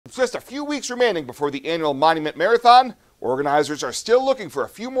With just a few weeks remaining before the annual Monument Marathon, organizers are still looking for a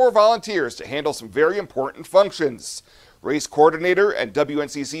few more volunteers to handle some very important functions. Race coordinator and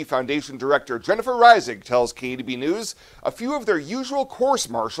WNCC Foundation Director Jennifer Reisig tells KDB News a few of their usual course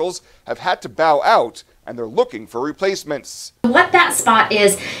marshals have had to bow out and they're looking for replacements. What that spot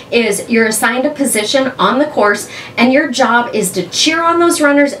is you're assigned a position on the course and your job is to cheer on those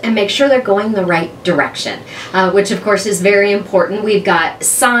runners and make sure they're going the right direction, which of course is very important. We've got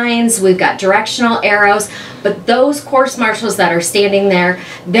signs, we've got directional arrows, but those course marshals that are standing there,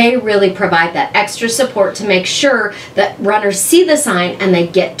 they really provide that extra support to make sure that runners see the sign and they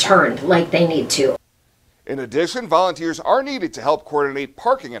get turned like they need to. In addition, volunteers are needed to help coordinate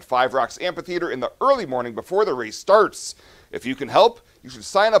parking at Five Rocks Amphitheater in the early morning before the race starts. If you can help, you should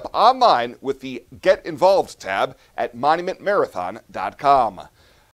sign up online with the Get Involved tab at monumentmarathon.com.